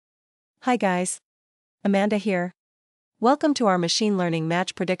Hi guys. Amanda here. Welcome to our machine learning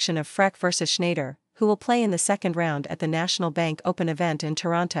match prediction of Frech versus Shnaider, who will play in the second round at the National Bank Open event in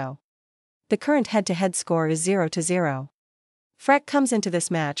Toronto. The current head-to-head score is 0-0. Frech comes into this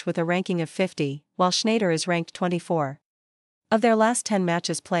match with a ranking of 50, while Shnaider is ranked 24. Of their last 10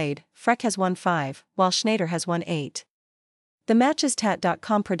 matches played, Frech has won 5, while Shnaider has won 8. The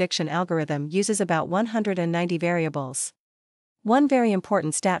matchestat.com prediction algorithm uses about 190 variables. One very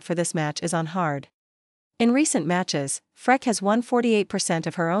important stat for this match is on hard. In recent matches, Frech has won 48%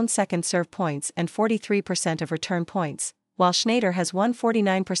 of her own second serve points and 43% of return points, while Shnaider has won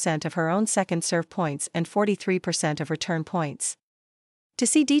 49% of her own second serve points and 43% of return points. To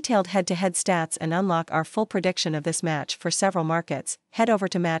see detailed head-to-head stats and unlock our full prediction of this match for several markets, head over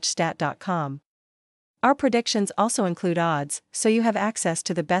to matchstat.com. Our predictions also include odds, so you have access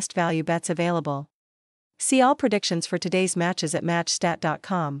to the best value bets available. See all predictions for today's matches at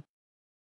matchstat.com.